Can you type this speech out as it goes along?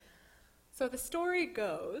So the story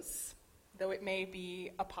goes, though it may be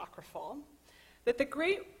apocryphal, that the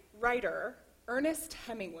great writer Ernest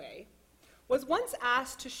Hemingway was once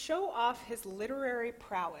asked to show off his literary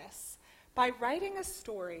prowess by writing a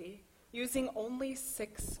story using only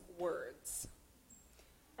 6 words.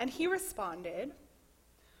 And he responded,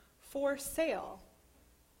 "For sale,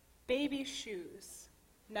 baby shoes,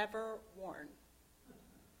 never worn."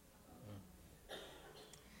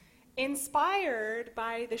 Inspired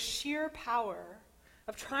by the sheer power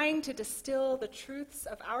of trying to distill the truths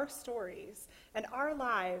of our stories and our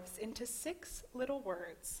lives into 6 little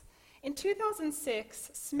words, in 2006,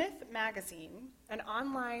 Smith Magazine, an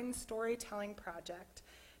online storytelling project,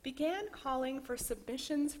 began calling for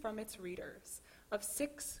submissions from its readers of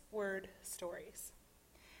 6-word stories.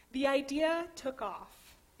 The idea took off,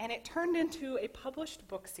 and it turned into a published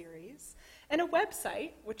book series and a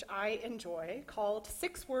website, which I enjoy, called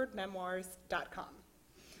 6wordmemoirs.com.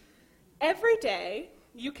 Every day,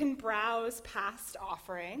 you can browse past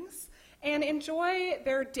offerings and enjoy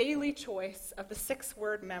their daily choice of the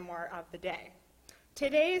 6-word memoir of the day.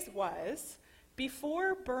 Today's was,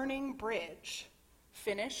 "Before burning bridge,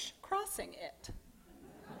 finish crossing it."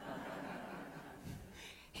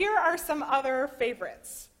 Here are some other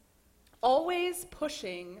favorites. "Always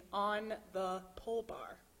pushing on the pull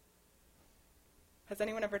bar." Has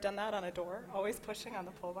anyone ever done that on a door? Always pushing on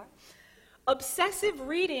the pull bar? "Obsessive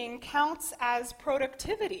reading counts as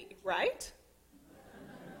productivity, right?"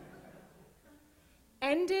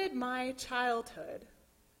 "Ended my childhood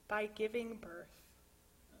by giving birth."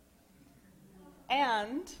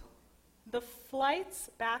 And "the flights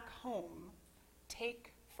back home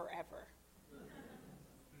take forever."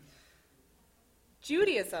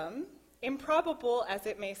 Judaism, improbable as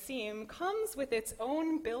it may seem, comes with its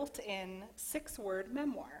own built-in 6-word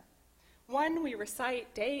memoir, one we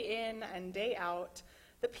recite day in and day out,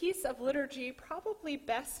 the piece of liturgy probably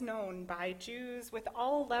best known by Jews with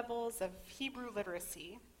all levels of Hebrew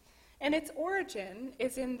literacy, and its origin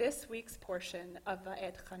is in this week's portion of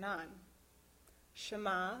Va'etchanan.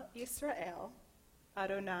 "Shema Yisrael,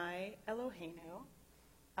 Adonai Eloheinu,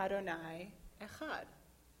 Adonai Echad."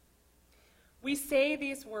 We say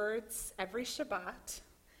these words every Shabbat,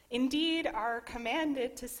 indeed are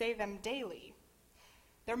commanded to say them daily.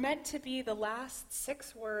 They're meant to be the last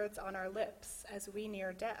 6 words on our lips as we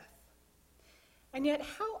near death. And yet,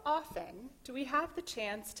 how often do we have the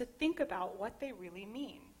chance to think about what they really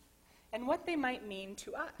mean and what they might mean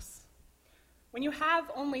to us? When you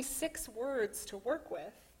have only 6 words to work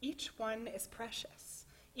with, each one is precious.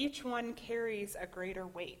 Each one carries a greater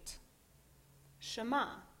weight.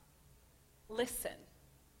 Shema, listen.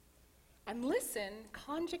 And listen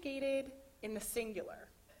conjugated in the singular.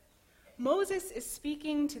 Moses is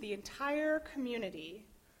speaking to the entire community,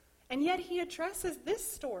 and yet he addresses this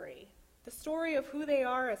story, the story of who they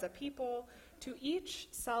are as a people, to each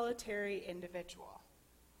solitary individual.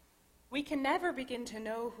 We can never begin to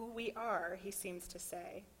know who we are, he seems to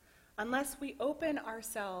say, unless we open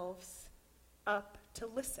ourselves up to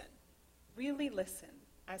listen, really listen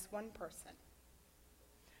as one person.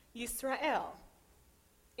 Yisrael,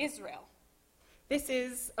 Israel. This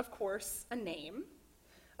is, of course, a name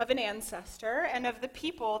of an ancestor and of the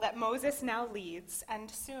people that Moses now leads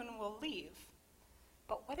and soon will leave.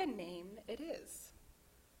 But what a name it is.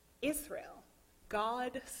 Israel,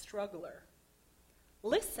 God struggler.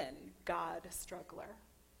 Listen, God struggler.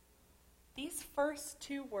 These first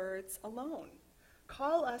 2 words alone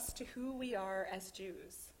call us to who we are as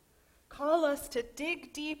Jews. Call us to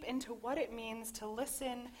dig deep into what it means to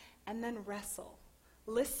listen and then wrestle.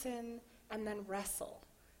 Listen and then wrestle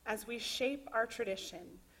as we shape our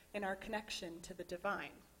tradition in our connection to the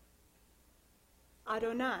divine.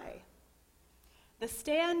 Adonai, the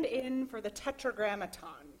stand-in for the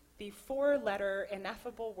tetragrammaton, the 4-letter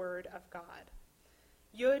ineffable word of God.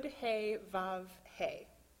 Yud, He, Vav, He.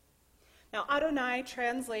 Now, Adonai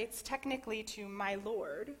translates technically to my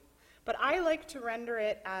Lord, but I like to render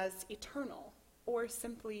it as eternal, or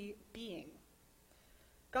simply being.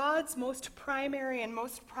 God's most primary and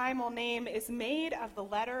most primal name is made of the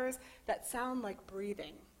letters that sound like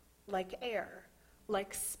breathing, like air,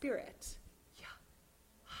 like spirit. Yah,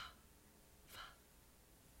 ha, va.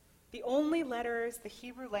 The only letters the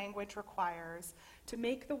Hebrew language requires to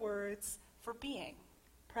make the words for being,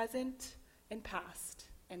 present and past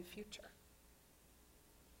and future.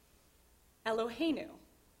 Eloheinu,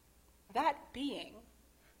 that being,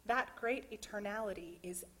 that great eternality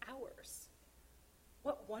is ours.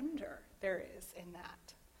 What wonder there is in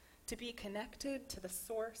that, to be connected to the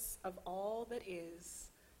source of all that is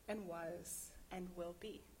and was and will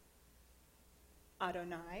be.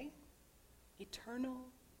 Adonai,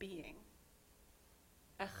 eternal being,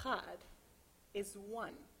 echad, is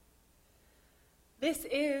one. This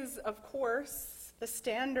is, of course, the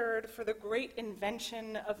standard for the great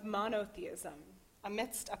invention of monotheism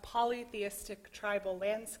amidst a polytheistic tribal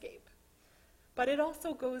landscape. But it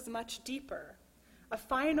also goes much deeper, a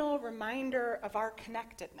final reminder of our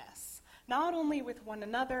connectedness, not only with one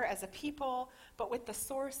another as a people, but with the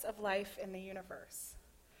source of life in the universe.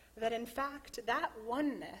 That in fact, that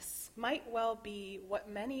oneness might well be what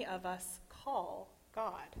many of us call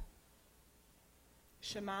God.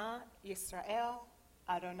 Shema Yisrael,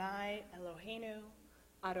 Adonai Eloheinu,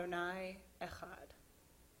 Adonai Echad.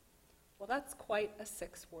 Well, that's quite a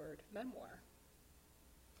 6-word memoir.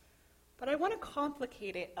 But I want to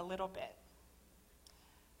complicate it a little bit.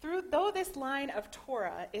 Though this line of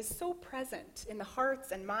Torah is so present in the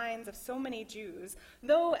hearts and minds of so many Jews,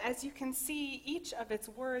 though, as you can see, each of its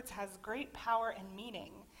words has great power and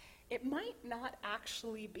meaning, it might not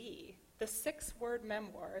actually be the 6-word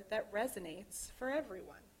memoir that resonates for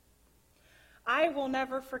everyone. I will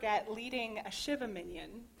never forget leading a Shiva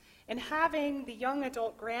minyan and having the young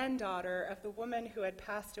adult granddaughter of the woman who had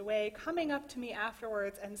passed away coming up to me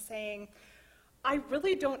afterwards and saying, I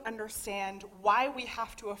really don't understand why we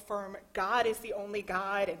have to affirm God is the only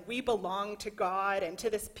God and we belong to God and to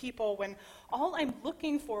this people when all I'm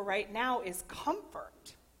looking for right now is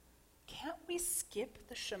comfort. Can't we skip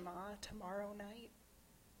the Shema tomorrow night?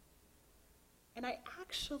 And I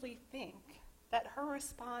actually think that her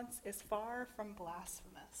response is far from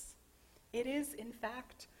blasphemous. It is, in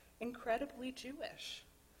fact, incredibly Jewish.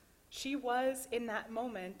 She was, in that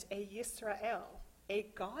moment, a Yisrael, a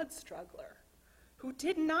God struggler, who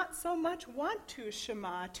did not so much want to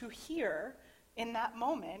Shema, to hear, in that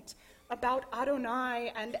moment, about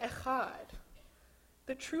Adonai and Echad.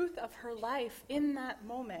 The truth of her life in that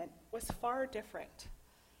moment was far different,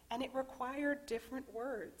 and it required different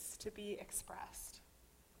words to be expressed.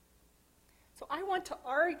 So I want to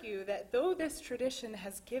argue that though this tradition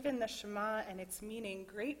has given the Shema and its meaning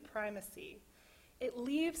great primacy, it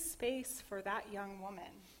leaves space for that young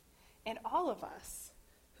woman and all of us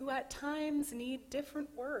who at times need different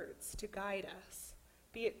words to guide us,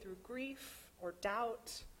 be it through grief or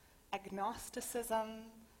doubt, agnosticism,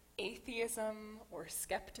 atheism or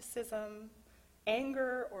skepticism,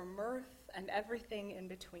 anger or mirth, and everything in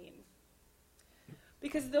between.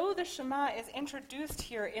 Because though the Shema is introduced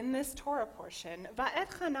here in this Torah portion,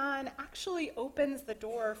 Va'et Hanan actually opens the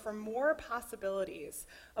door for more possibilities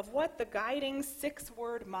of what the guiding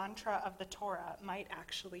 6-word mantra of the Torah might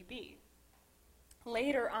actually be.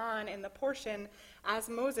 Later on in the portion, as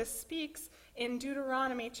Moses speaks in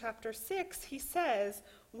Deuteronomy chapter 6, he says,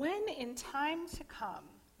 "When in time to come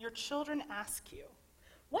your children ask you,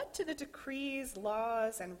 what do the decrees,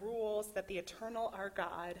 laws, and rules that the eternal our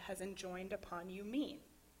God has enjoined upon you mean?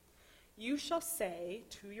 You shall say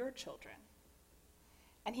to your children."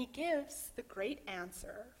 And he gives the great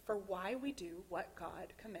answer for why we do what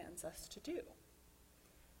God commands us to do.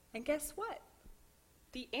 And guess what?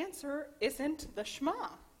 The answer isn't the Shema,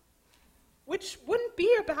 which wouldn't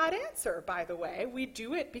be a bad answer, by the way. We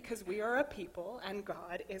do it because we are a people and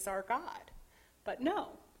God is our God. But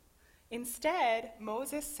no. Instead,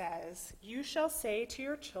 Moses says, "You shall say to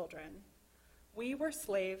your children, we were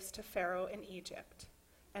slaves to Pharaoh in Egypt,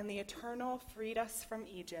 and the Eternal freed us from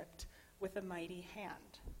Egypt with a mighty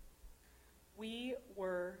hand." We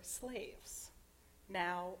were slaves.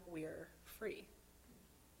 Now we're free.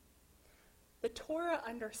 The Torah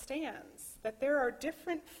understands that there are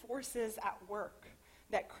different forces at work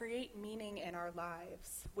that create meaning in our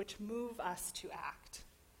lives, which move us to act.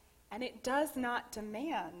 And it does not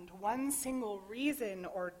demand one single reason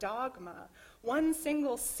or dogma, one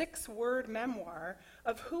single 6-word memoir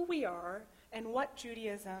of who we are and what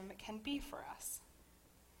Judaism can be for us.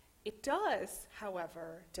 It does,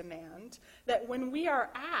 however, demand that when we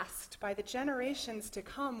are asked by the generations to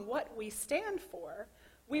come what we stand for,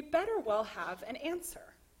 we better well have an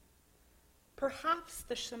answer. Perhaps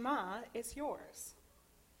the Shema is yours.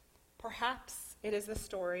 Perhaps it is the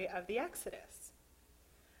story of the Exodus.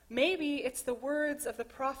 Maybe it's the words of the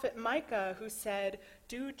prophet Micah who said,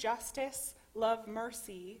 "Do justice, love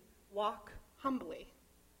mercy, walk humbly."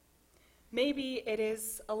 Maybe it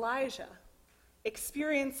is Elijah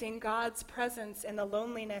experiencing God's presence in the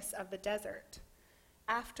loneliness of the desert.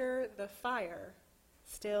 After the fire,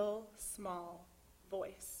 still small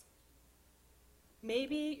voice.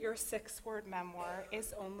 Maybe your 6-word memoir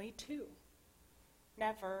is only 2.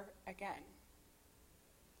 Never again.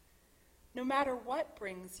 No matter what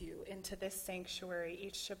brings you into this sanctuary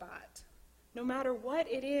each Shabbat, no matter what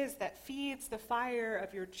it is that feeds the fire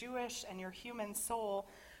of your Jewish and your human soul,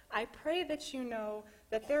 I pray that you know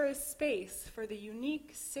that there is space for the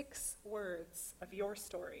unique 6 words of your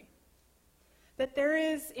story, that there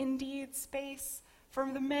is indeed space for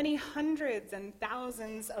the many hundreds and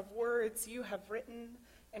thousands of words you have written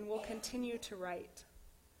and will continue to write.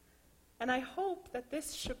 And I hope that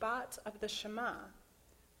this Shabbat of the Shema,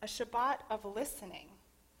 a Shabbat of listening,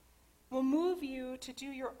 will move you to do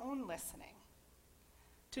your own listening,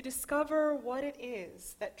 to discover what it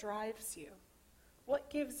is that drives you, what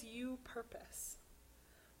gives you purpose.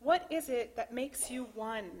 What is it that makes you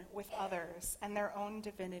one with others and their own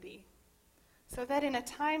divinity? So that in a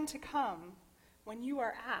time to come, when you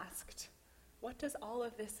are asked, what does all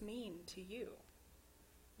of this mean to you?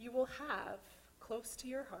 You will have, close to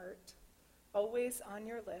your heart, always on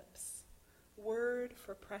your lips, word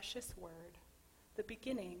for precious word, the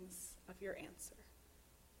beginnings of your answer.